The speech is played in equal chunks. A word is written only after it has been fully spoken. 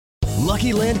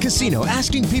Lucky Land Casino,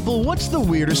 asking people, what's the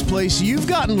weirdest place you've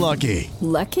gotten lucky?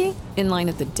 Lucky? In line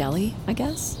at the deli, I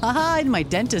guess? Aha, in my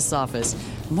dentist's office.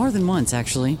 More than once,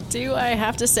 actually. Do I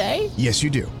have to say? Yes, you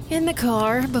do. In the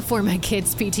car before my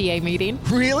kids' PTA meeting.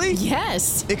 Really?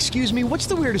 Yes. Excuse me, what's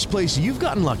the weirdest place you've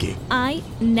gotten lucky? I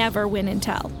never win and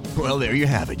tell. Well, there you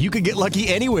have it. You can get lucky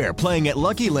anywhere, playing at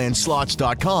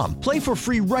LuckyLandSlots.com. Play for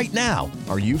free right now.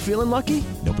 Are you feeling lucky?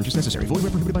 No purchase necessary. Void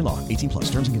where prohibited by law. 18+.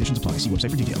 Terms and conditions apply. See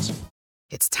website for details.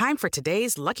 It's time for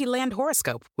today's Lucky Land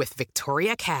horoscope with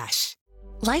Victoria Cash.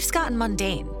 Life's gotten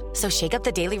mundane, so shake up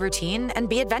the daily routine and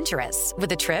be adventurous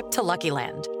with a trip to Lucky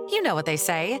Land. You know what they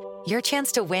say, your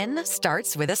chance to win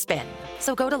starts with a spin.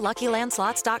 So go to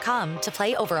LuckyLandSlots.com to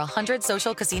play over 100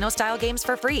 social casino-style games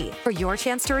for free for your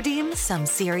chance to redeem some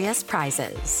serious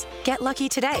prizes. Get lucky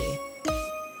today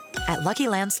at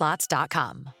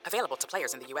LuckyLandSlots.com. Available to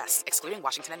players in the U.S., excluding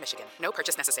Washington and Michigan. No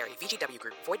purchase necessary. VGW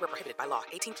Group. Void where prohibited by law.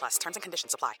 18+. Terms and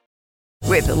conditions apply.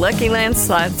 With the Lucky Land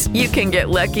Slots, you can get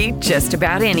lucky just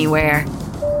about anywhere.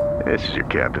 This is your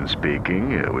captain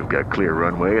speaking. We've got clear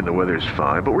runway and the weather's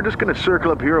fine, but we're just going to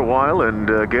circle up here a while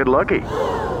and get lucky.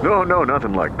 No,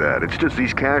 nothing like that. It's just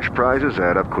these cash prizes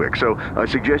add up quick. So I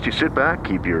suggest you sit back,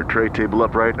 keep your tray table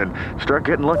upright, and start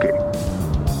getting lucky.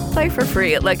 Play for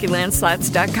free at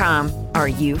LuckyLandSlots.com. Are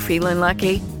you feeling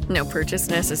lucky? No purchase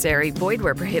necessary. Void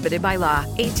where prohibited by law.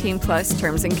 18+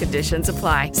 terms and conditions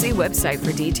apply. See website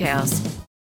for details.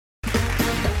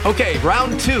 Okay,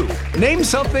 round two. Name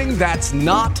something that's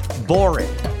not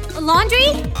boring. A laundry?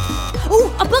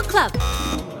 Ooh, a book club.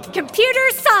 Computer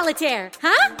solitaire,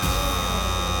 huh?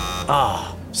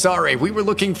 Ah, sorry, we were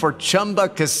looking for Chumba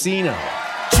Casino.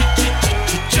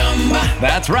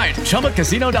 That's right,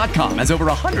 ChumbaCasino.com has over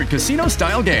 100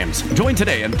 casino-style games. Join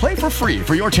today and play for free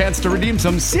for your chance to redeem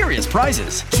some serious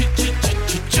prizes.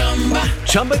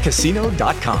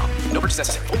 ChumbaCasino.com. No purchase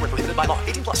necessary. Void where prohibited by law.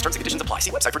 18+. Terms and conditions apply.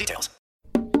 See website for details.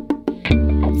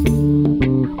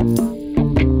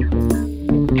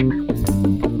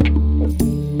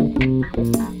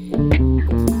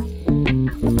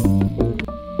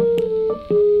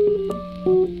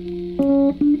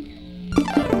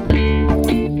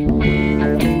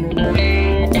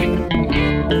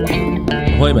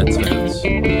 Ahoy, Mets fans.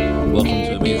 Welcome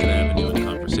to Amazing Avenue in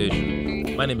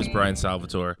Conversation. My name is Brian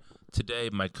Salvatore.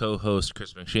 Today, my co-host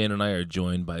Chris McShane and I are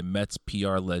joined by Mets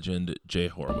PR legend Jay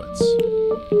Horwitz.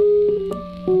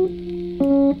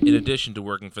 In addition to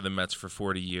working for the Mets for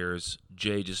 40 years,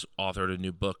 Jay just authored a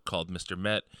new book called Mr.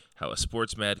 Met, How a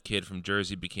Sports-Mad Kid from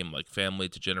Jersey Became Like Family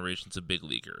to Generations of Big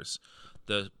Leaguers.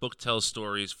 The book tells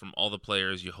stories from all the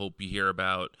players you hope you hear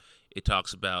about. It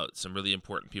talks about some really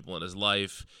important people in his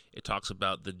life. It talks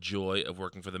about the joy of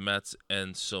working for the Mets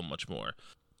and so much more.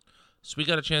 So we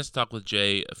got a chance to talk with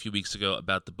Jay a few weeks ago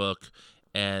about the book,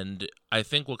 and I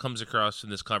think what comes across in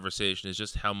this conversation is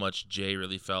just how much Jay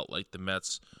really felt like the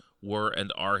Mets were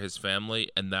and are his family,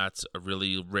 and that's a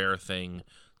really rare thing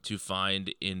to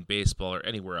find in baseball or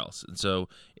anywhere else. And so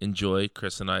enjoy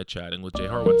Chris and I chatting with Jay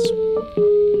Horwitz.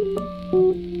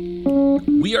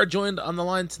 We are joined on the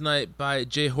line tonight by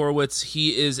Jay Horwitz.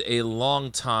 He is a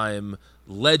longtime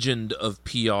legend of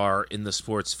PR in the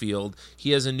sports field.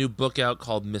 He has a new book out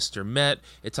called Mr. Met.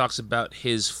 It talks about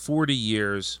his 40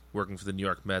 years working for the New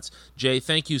York Mets. Jay,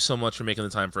 thank you so much for making the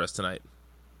time for us tonight.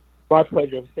 My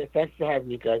pleasure. Thanks for having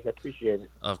me, guys. I appreciate it.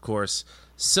 Of course.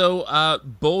 So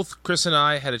both Chris and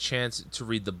I had a chance to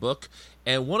read the book,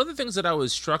 and one of the things that I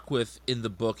was struck with in the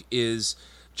book is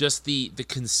just the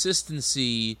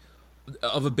consistency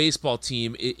of a baseball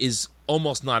team is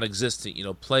almost non-existent. You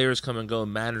know, players come and go,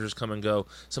 managers come and go,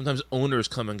 sometimes owners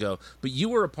come and go. But you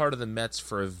were a part of the Mets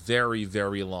for a very,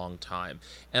 very long time.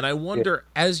 And I wonder,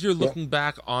 as you're looking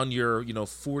back on your,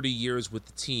 40 years with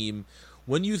the team,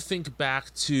 when you think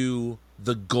back to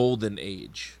the golden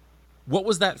age, what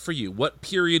was that for you? What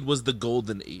period was the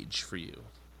golden age for you?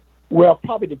 Well,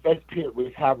 probably the best period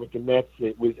we've had with the Mets,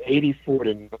 it was 84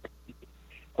 to 90.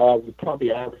 We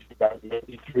probably averaged about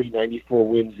 93, 94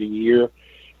 wins a year.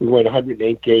 We won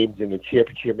 108 games in the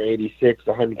championship in 86,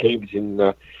 100 games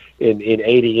in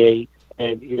 88.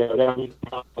 And, that was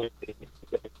probably,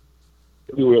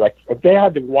 we were like, if they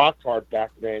had the wild card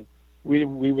back then, we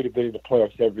would have been in the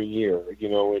playoffs every year,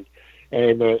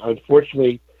 and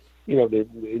unfortunately,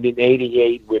 in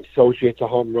 88, when Socha hits a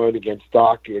home run against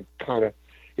Doc, it kind of,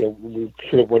 we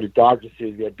should have won the Dodgers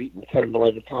series. We had beaten 10 or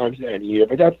 11 times that year.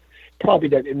 But that's probably,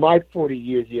 that in my 40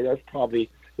 years here, that's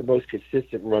probably the most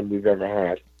consistent run we've ever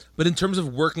had. But in terms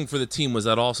of working for the team, was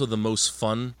that also the most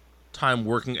fun time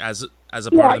working as a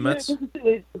part of the Mets?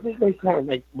 This may sound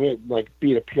like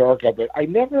being a PR guy, but I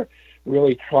never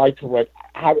really tried to let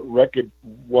how the record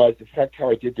was affect how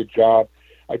I did the job.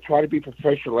 I try to be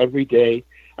professional every day.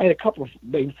 I had a couple of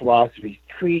main philosophies.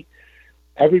 Treat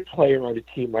every player on the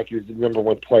team like he was the number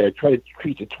one player. I try to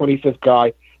treat the 25th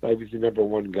guy like he was the number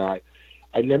one guy.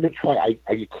 I never try.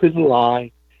 I couldn't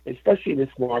lie, especially in this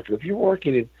market. If you're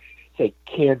working in, say,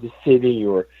 Kansas City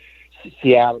or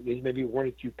Seattle, there's maybe one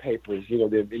or two papers. You know,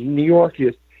 in New York,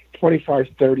 there's 25,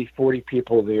 30, 40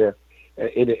 people there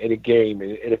in a game.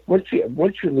 And if once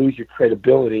you lose your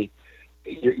credibility,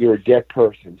 you're a dead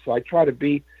person. So I try to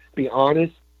be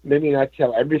honest, maybe not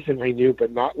tell everything I knew,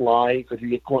 but not lie, because if you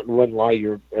get caught in one lie,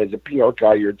 as a PR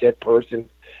guy, you're a dead person.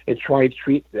 And try and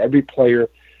treat every player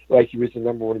like he was the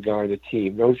number one guy on the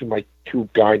team. Those are my two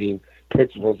guiding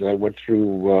principles that I went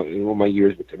through in all my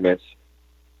years with the Mets.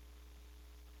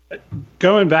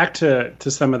 Going back to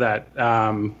some of that,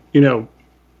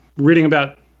 reading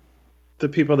about the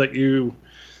people that you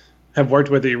have worked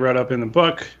with that you wrote up in the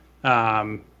book,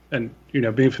 and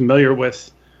being familiar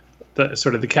with the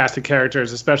sort of the cast of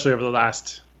characters, especially over the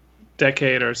last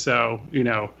decade or so.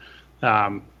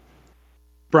 Brian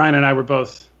and I were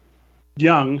both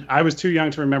young. I was too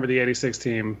young to remember the '86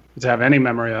 team to have any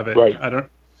memory of it. Right. I don't.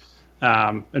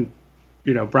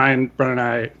 Brian and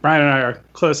I are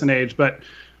close in age, but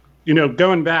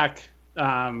going back,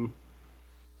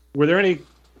 were there any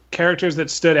characters that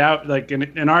stood out, like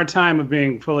in our time of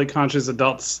being fully conscious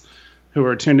adults who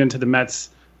are tuned into the Mets,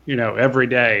 every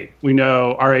day? We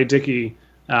know R.A. Dickey,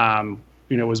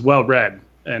 was well read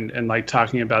and like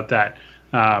talking about that.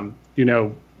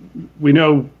 We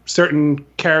know certain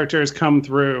characters come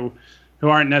through who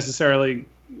aren't necessarily,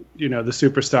 the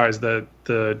superstars,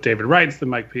 the David Wrights, the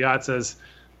Mike Piazzas.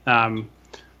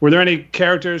 Were there any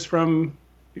characters from,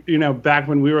 back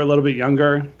when we were a little bit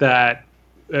younger that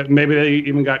maybe they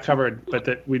even got covered, but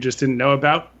that we just didn't know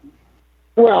about?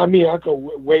 Well, I'll go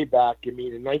way back. In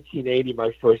 1980,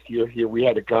 my first year here, we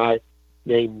had a guy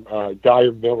named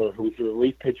Dyer Miller, who was a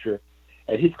relief pitcher,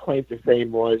 and his claim to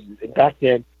fame was, and back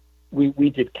then, we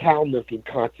did cow milking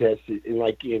contests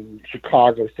in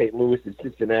Chicago, St. Louis, and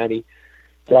Cincinnati.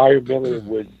 Dyer Miller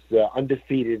was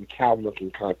undefeated in cow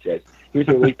milking contests. He was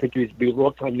a relief pitcher. He a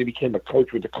long time. He became a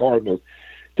coach with the Cardinals.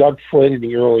 Doug Flynn in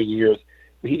the early years,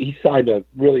 he signed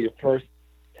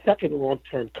second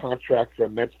long-term contract for a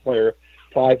Mets player,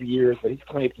 5 years. But his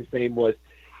claim to fame was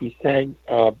he sang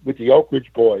with the Oak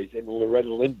Ridge Boys and the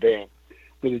Loretta Lynn Band.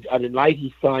 But on the night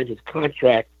he signed his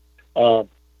contract, I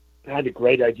had a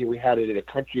great idea. We had it at a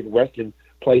country and western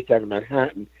place out of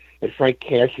Manhattan, and Frank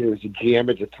Cashin, who was the GM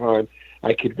at the time,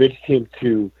 I convinced him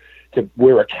to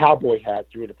wear a cowboy hat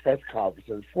during the press conference.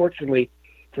 Unfortunately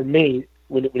for me,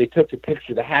 when he took the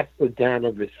picture, the hat slid down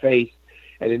over his face,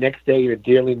 and the next day in the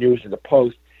Daily News and the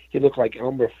Post, he looked like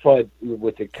Elmer Fudd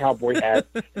with the cowboy hat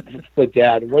slid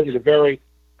down. It wasn't a very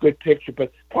good picture,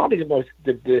 but probably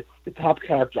the top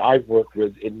character I've worked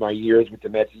with in my years with the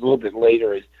Mets a little bit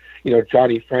later is,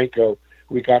 Johnny Franco,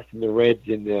 who we got from the Reds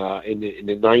in the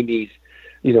 90s.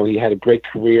 He had a great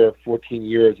career, 14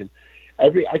 years, and I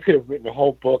could have written a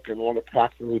whole book and all the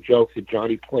practical jokes that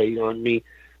Johnny played on me.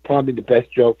 Probably the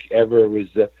best joke ever was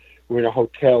we're in a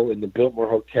hotel, in the Biltmore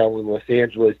Hotel in Los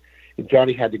Angeles, and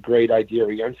Johnny had the great idea.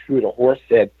 He unscrewed a horse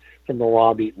head from the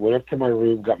lobby, went up to my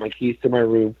room, got my keys to my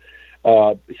room,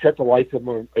 shut the lights in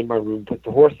my room, put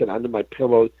the horse head under my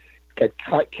pillow, got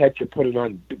ketchup, put it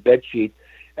on the bed sheet,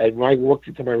 and when I walked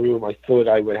into my room, I thought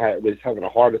I was having a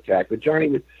heart attack. But Johnny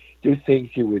would do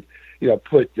things. He would,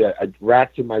 put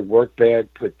rats in my work bag,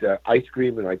 put ice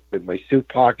cream in my suit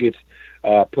pockets,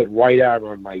 put whiteout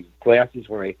on my glasses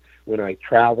when I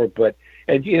traveled.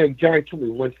 And Johnny told me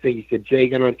one thing. He said, "Jay, I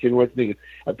gotta understand one thing.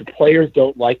 If the players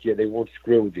don't like you, they won't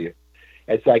screw with you."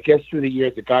 And so I guess through the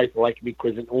years, the guys liked me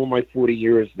because in all my 40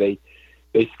 years, they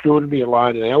screwed me a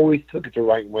lot, and I always took it the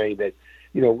right way. That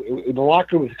in the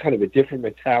locker room, it's kind of a different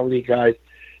mentality, guys.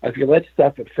 If you let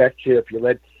stuff affect you, if you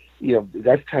let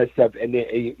that kind of stuff, and then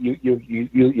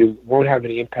you won't have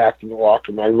any impact in the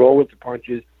locker room. I roll with the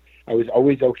punches. I was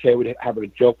always okay with having a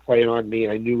joke playing on me,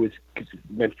 and I knew it was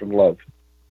meant from love.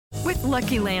 With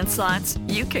Lucky Land Slots,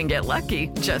 you can get lucky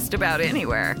just about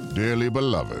anywhere. Dearly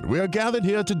beloved, we are gathered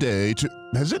here today to...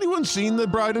 Has anyone seen the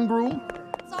bride and groom?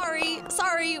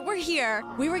 Sorry, we're here.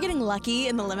 We were getting lucky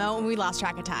in the limo and we lost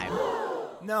track of time.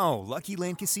 No, Lucky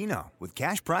Land Casino, with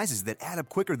cash prizes that add up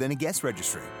quicker than a guest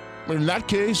registry. In that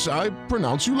case, I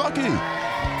pronounce you lucky.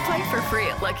 Play for free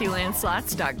at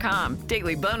LuckyLandSlots.com.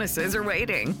 Daily bonuses are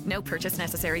waiting. No purchase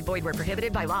necessary. Void where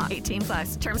prohibited by law.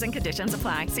 18+. Terms and conditions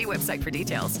apply. See website for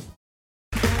details.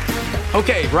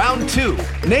 Okay, round two.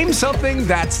 Name something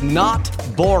that's not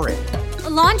boring. A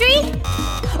laundry?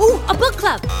 Ooh, a book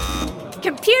club.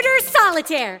 Computer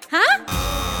solitaire,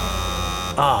 huh?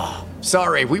 Ah,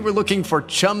 sorry, we were looking for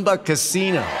Chumba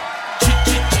Casino.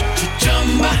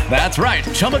 That's right.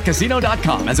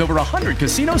 ChumbaCasino.com has over 100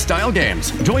 casino-style games.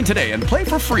 Join today and play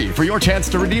for free for your chance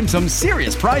to redeem some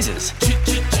serious prizes.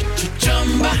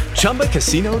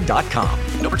 ChumbaCasino.com.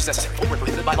 No purchase necessary. Void where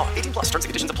prohibited by law. 18 plus. Terms and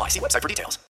conditions apply. See website for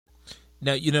details.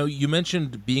 Now, you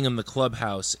mentioned being in the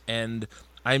clubhouse, and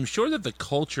I'm sure that the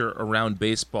culture around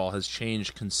baseball has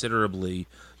changed considerably,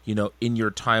 in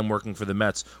your time working for the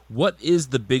Mets. What is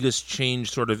the biggest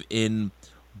change sort of in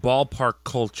ballpark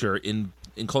culture, in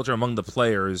culture among the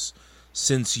players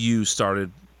since you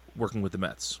started working with the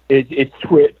Mets? It's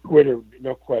Twitter,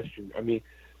 no question. I mean,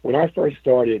 when I first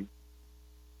started,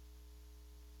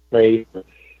 somebody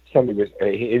was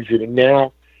injured, and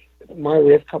now my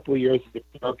last couple of years as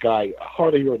a PR guy, I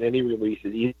hardly wrote any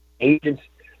releases. Agents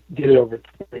did it over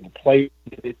Twitter, the players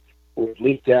did it, or it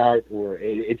leaked out, or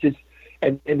it just,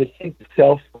 and the thing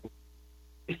itself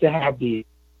used to have to be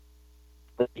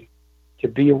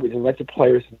able to let the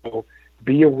players know,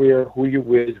 be aware who you're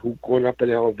with, who going up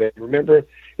an elevator. Remember,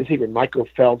 I think when Michael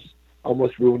Phelps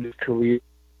almost ruined his career,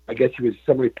 I guess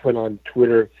somebody put on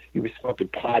Twitter he was smoking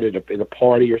pot in a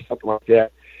party or something like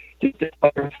that. Just the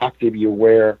players have to be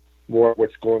aware more of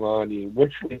what's going on.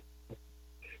 Once you get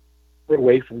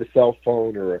away from the cell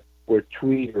phone or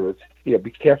tweet, or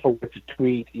be careful what you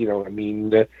tweet.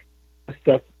 The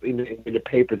stuff in the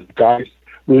paper, the guys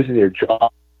losing their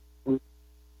job,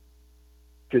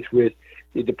 just with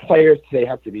the players today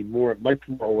have to be much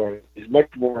more alert. There's much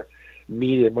more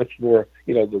media, much more,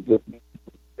 the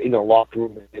locker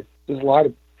room. There's a lot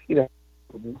of,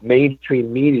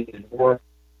 mainstream media is more.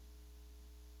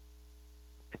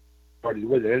 It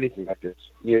wasn't anything like this.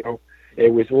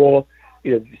 It was all,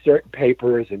 certain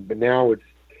papers, but now it's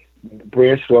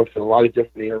branched off in a lot of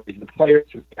different areas. The players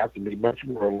have to be much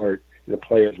more alert than the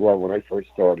players were when I first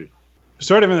started.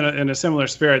 Sort of in a similar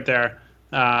spirit there.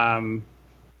 I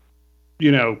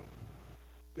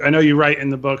know you write in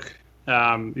the book,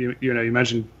 you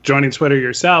mentioned joining Twitter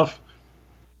yourself.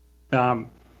 The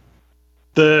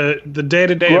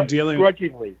day-to-day of dealing...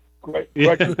 Grudgingly.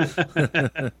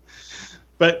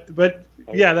 But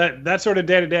yeah, that sort of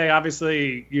day-to-day,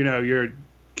 obviously, you're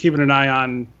keeping an eye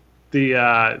on the,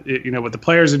 what the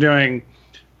players are doing,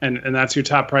 and that's your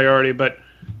top priority. But,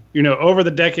 over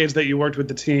the decades that you worked with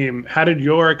the team, how did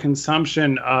your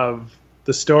consumption of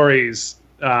the stories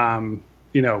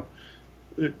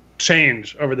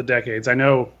change over the decades? I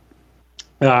know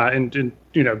in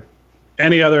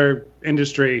any other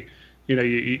industry,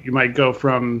 you might go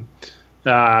from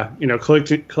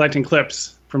collecting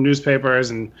clips from newspapers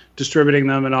and distributing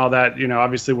them and all that.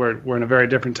 Obviously we're in a very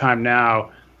different time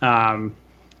now.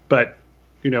 But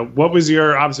what was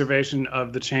your observation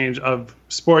of the change of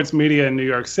sports media in New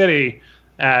York City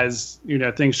as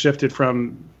things shifted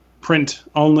from print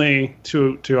only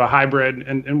to a hybrid,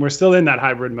 and we're still in that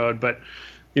hybrid mode, but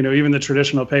even the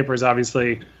traditional papers,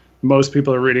 obviously most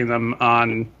people are reading them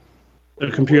on a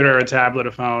computer, a tablet,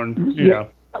 a phone. You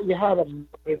had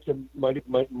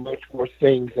much more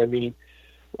things. I mean,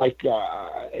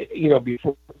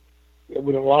 before,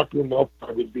 with a locker room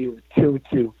open, would be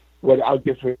to what a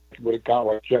guy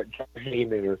like John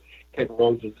Heyman or Ken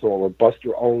Rosenthal or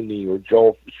Buster Olney or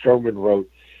Joel Sherman wrote,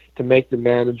 to make the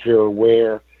manager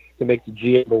aware, to make the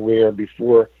GM aware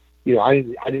before. I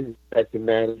didn't expect the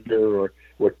manager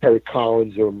or Terry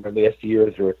Collins or my last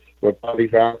years or Bobby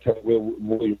Valentine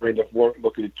we end up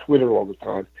looking at Twitter all the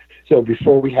time. So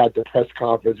before we had the press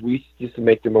conference, we used to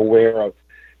make them aware of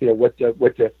what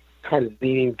the kind of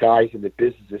leading guys in the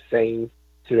business are saying,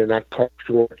 so they're not cut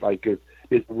short. Like there's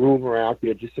a rumor out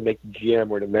there, just to make the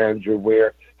GM or the manager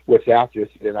aware what's out there,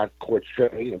 so they're not caught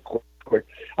short.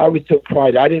 I was so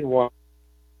pride. I didn't want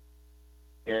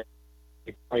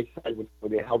my side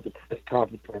when they held the press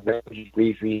conference for a manager's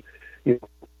briefing. When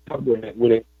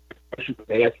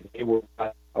they asked, they were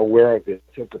not aware of it.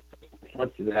 So the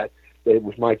front of that, it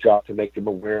was my job to make them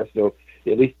aware, so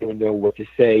at least they would know what to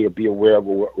say or be aware of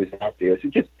what was out there. So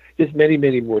just many,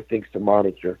 many more things to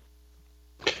monitor.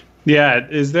 Yeah,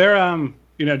 is there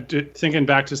thinking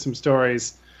back to some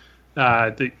stories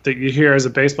that you hear as a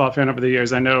baseball fan over the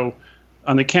years? I know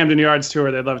on the Camden Yards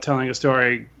tour, they love telling a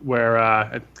story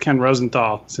where Ken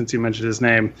Rosenthal, since you mentioned his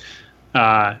name,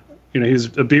 he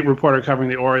was a beat reporter covering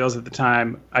the Orioles at the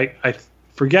time. I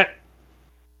forget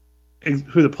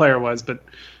who the player was, but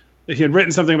he had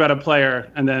written something about a player,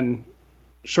 and then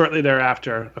shortly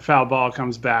thereafter, a foul ball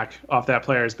comes back off that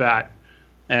player's bat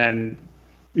and,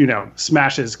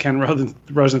 smashes Ken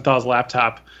Rosenthal's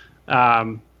laptop.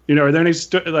 Are there any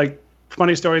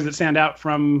funny stories that stand out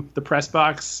from the press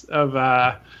box of,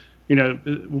 a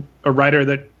writer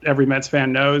that every Mets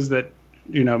fan knows that,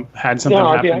 had something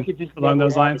happen along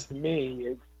those lines?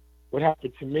 What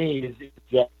happened to me is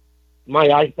that my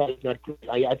eyesight is not good.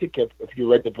 I think if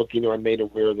you read the book, I'm made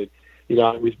aware that,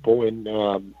 I was born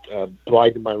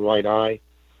blind in my right eye,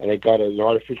 and I got an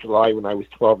artificial eye when I was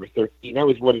 12 or 13. That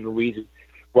was one of the reasons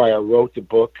why I wrote the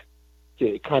book,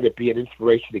 to kind of be an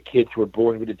inspiration to kids who are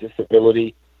born with a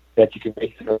disability, that you can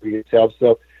make it over yourself.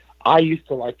 So I used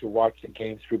to like to watch the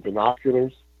games through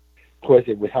binoculars, because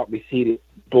it would help me see the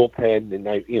bullpen and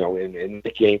in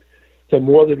the game. So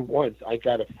more than once, I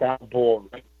got a foul ball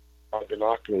right in my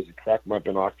binoculars and cracked my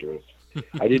binoculars.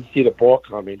 I didn't see the ball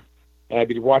coming, and I'd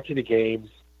be watching the games.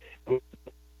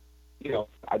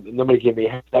 Nobody gave me a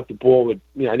heads up. The ball would,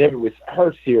 I never was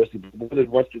hurt seriously, but more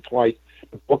than once or twice,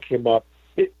 the ball came up,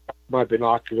 hit my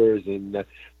binoculars, and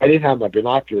I didn't have my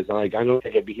binoculars on. I don't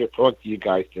think I'd be here talking to you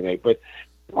guys today, but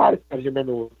a lot of times I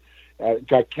remember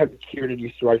guy Kevin Kiernan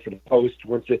used to write for the Post.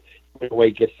 Once it went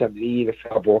away, get something to eat, a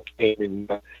foul ball came and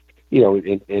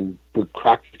and would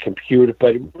crack the computer.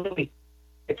 But it really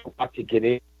takes a lot to get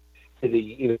into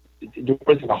the there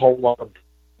wasn't a whole lot of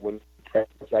when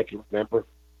I can remember.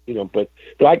 But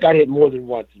I got hit more than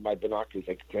once in my binoculars.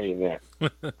 I can tell you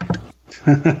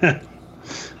that.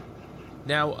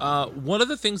 Now, one of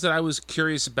the things that I was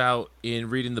curious about in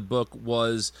reading the book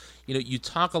was, you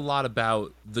talk a lot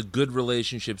about the good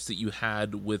relationships that you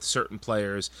had with certain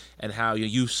players and how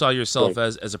you saw yourself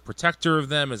as a protector of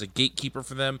them, as a gatekeeper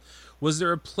for them. Was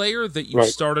there a player that you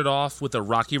started off with a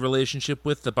rocky relationship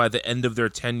with that by the end of their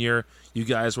tenure, you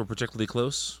guys were particularly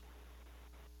close?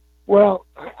 Well,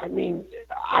 I mean,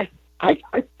 I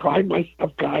pride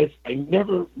myself, guys. I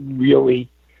never really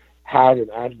had an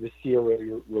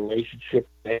adversarial relationship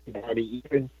with anybody.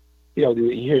 Even, I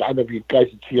know you guys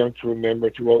are too young to remember,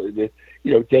 too old.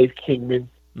 Dave Kingman,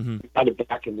 kind of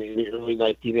back in the early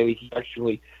 1980s, he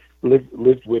actually lived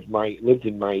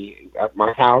in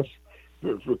my house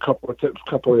for a couple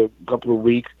of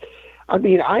weeks. I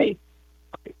mean, I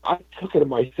took it to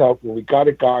myself when we got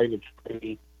a guy in the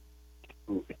trade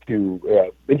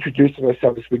to introduce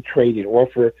myself as big trade and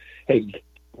offer, hey,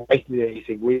 right today,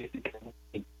 say, when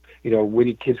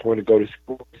do kids want to go to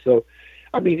school? So,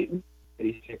 I mean,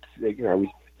 86, I was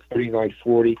 39,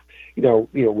 40,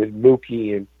 with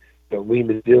Mookie and Lee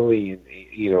Mazzilli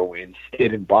and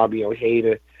Sid and Bobby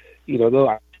Ojeda,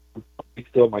 they're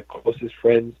still my closest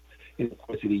friends,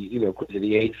 because of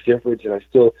the age difference, and I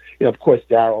still, of course,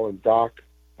 Darryl and Doc,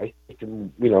 I think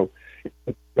them,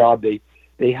 job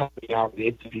they help me out with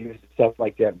interviews and stuff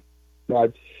like that.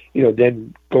 But,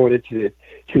 then going into the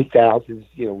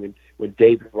 2000s, when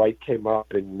David Wright came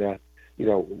up, and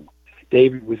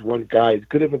David was one guy, as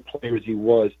good of a player as he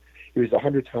was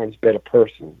 100 times better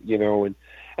person, and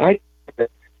I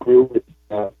grew with,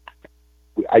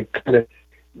 I kind of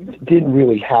didn't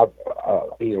really have,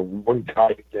 one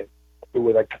guy that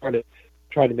was, I kind of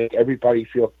tried to make everybody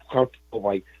feel comfortable,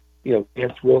 like,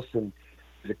 Vance Wilson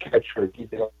was a catcher, he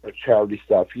did all the charity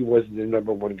stuff, he wasn't the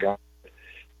number one guy.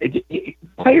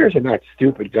 Players are not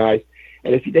stupid, guys.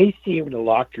 And if they see him in the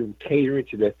locker room catering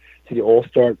to the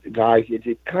all-star guys,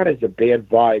 it kind of is a bad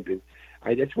vibe. And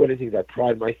that's one of the things I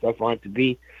pride myself on, to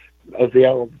be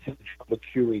available to the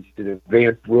Curies, to the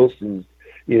Vance Wilsons,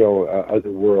 of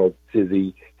the world, to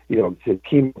the, to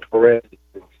Kimo Perez,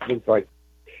 things like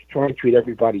trying to treat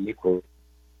everybody equally.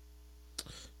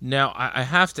 Now, I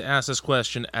have to ask this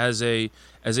question as a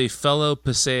fellow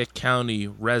Passaic County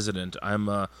resident. I'm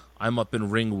up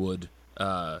in Ringwood,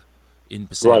 in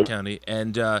Passaic County,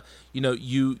 and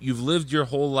you've lived your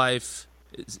whole life,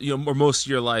 or most of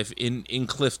your life in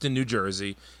Clifton, New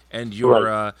Jersey, and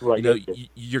you're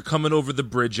you're coming over the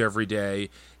bridge every day.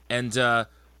 And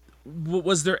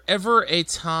was there ever a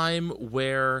time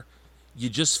where you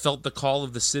just felt the call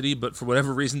of the city, but for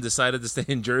whatever reason decided to stay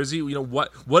in Jersey?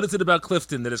 What is it about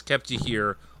Clifton that has kept you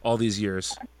here all these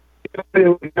years?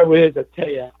 It is, I tell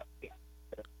you,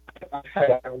 I've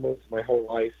had animals my whole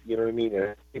life, you know what I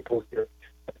mean? People here,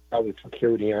 with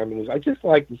security animals. I just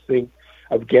like to think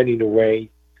of getting away,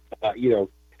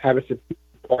 having some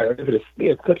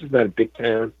people. Clifton's not a big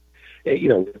town,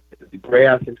 the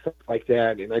grass and stuff like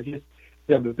that. And I just,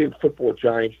 I'm a big football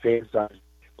Giant fan, so I'm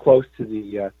close to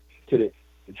the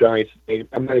Giants.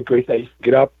 I'm not a great guy. I used to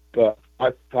get up 5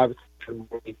 o'clock in the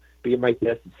morning, be at my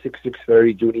desk at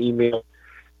 6:30, do an email.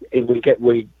 And we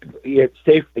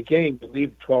stay for the game, you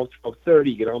leave at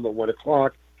 12:30, you get home at 1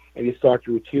 o'clock, and you start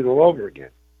your routine all over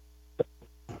again.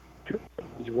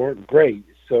 It weren't great,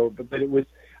 but it was.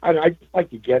 I just like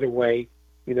to get away,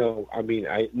 I mean,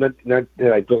 not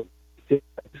that I don't. I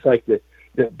just like the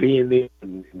being there,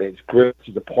 and it's great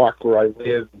to the park where I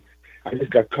live. I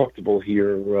just got comfortable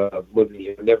here, living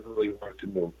here. I never really wanted to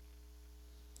move.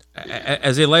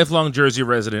 As a lifelong Jersey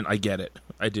resident, I get it.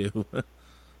 I do.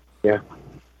 Yeah.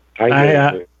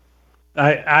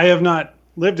 I have not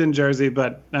lived in Jersey,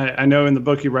 but I know in the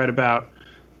book you write about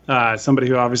somebody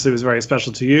who obviously was very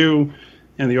special to you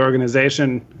and the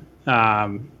organization,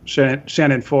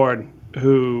 Shannon Ford,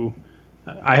 who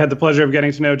I had the pleasure of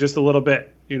getting to know just a little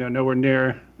bit, nowhere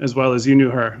near as well as you knew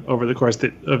her over the course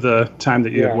of the time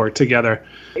that you had worked together.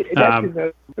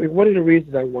 One of the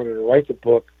reasons I wanted to write the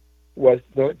book was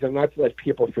not to let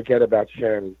people forget about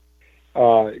Shannon.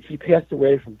 She passed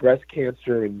away from breast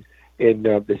cancer in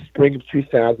the spring of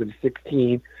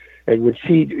 2016, and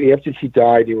after she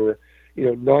died, there were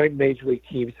 9 major league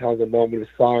teams held a moment of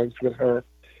silence for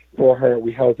her.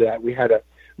 We held that. We had a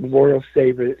memorial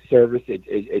service at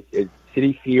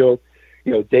Citi Field.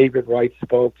 David Wright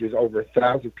spoke. There's over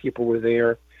 1,000 people were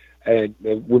there, and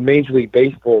with Major League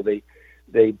Baseball, they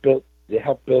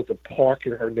helped build a park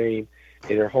in her name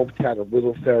in her hometown of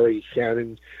Little Ferry,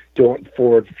 Shannon Dorton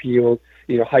Ford Field.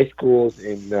 High schools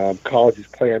and colleges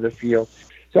play on the field.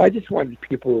 So I just wanted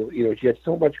people, she had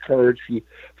so much courage. She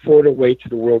fought her way to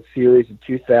the World Series in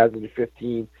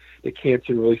 2015. The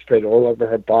cancer really spread all over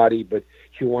her body, but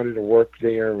she wanted to work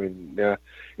there, and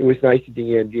it was nice at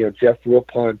the end. Jeff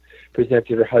Wilpon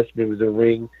presented her husband with a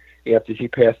ring after she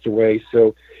passed away.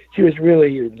 So she was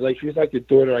really like the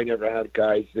daughter I never had,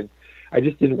 guys, and I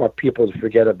just didn't want people to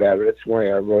forget about her. That's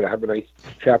why I have a nice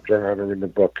chapter on her in the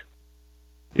book.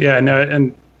 Yeah, no,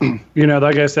 and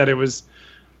like I said, it was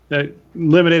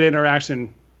limited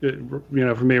interaction,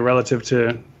 for me relative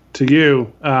to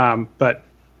you, but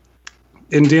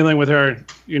in dealing with her,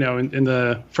 in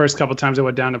the first couple of times I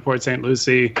went down to Port St.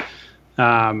 Lucie,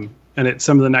 and at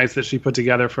some of the nights that she put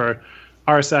together for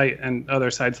our site and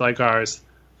other sites like ours,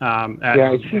 she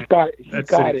got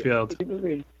Citi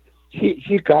Field.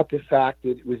 She got the fact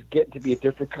that it was getting to be a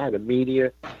different kind of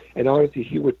media, and honestly,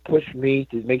 she would push me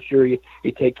to make sure you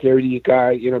take care of you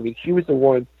guys. She was the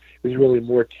one who was really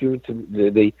more tuned to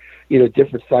the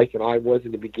different sites than I was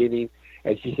in the beginning.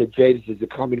 And she said, Jay, this is the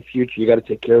coming future. You got to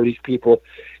take care of these people.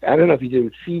 I don't know if you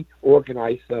did. She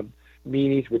organized some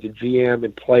meetings with the GM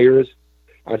and players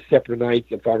on separate nights,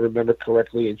 if I remember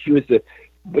correctly. And she was the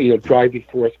driving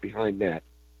force behind that.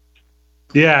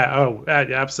 Yeah. Oh,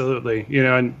 absolutely.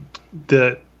 And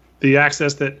the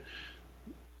access that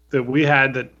we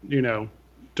had that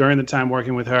during the time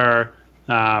working with her.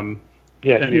 She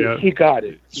got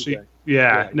it. She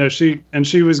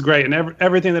was great, and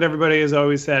everything that everybody has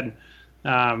always said.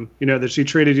 That she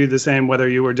treated you the same whether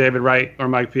you were David Wright or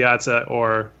Mike Piazza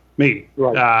or me.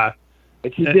 Right.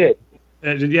 And she did.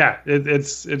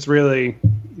 It's really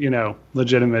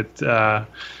legitimate.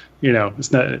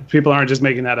 It's not, people aren't just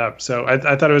making that up. So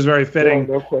I thought it was very fitting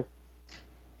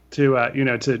to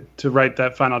write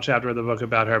that final chapter of the book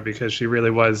about her, because she really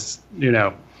was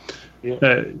an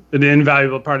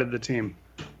invaluable part of the team.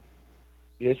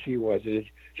 Yes, she was.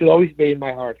 She'll always be in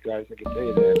my heart, guys. I can tell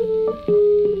you that.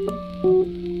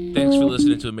 Thanks for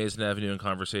listening to Amazing Avenue in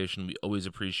Conversation. We always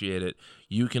appreciate it.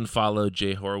 You can follow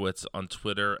Jay Horwitz on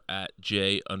Twitter at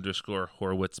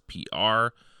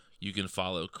J_HorwitzPR. You can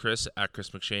follow Chris at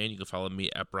Chris McShane. You can follow me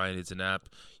at Brian Needs an App.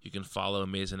 You can follow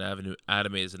Amazing Avenue at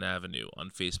Amazing Avenue on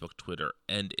Facebook, Twitter,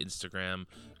 and Instagram.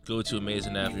 Go to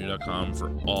AmazingAvenue.com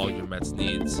for all your Mets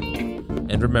needs.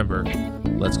 And remember,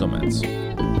 let's go Mets.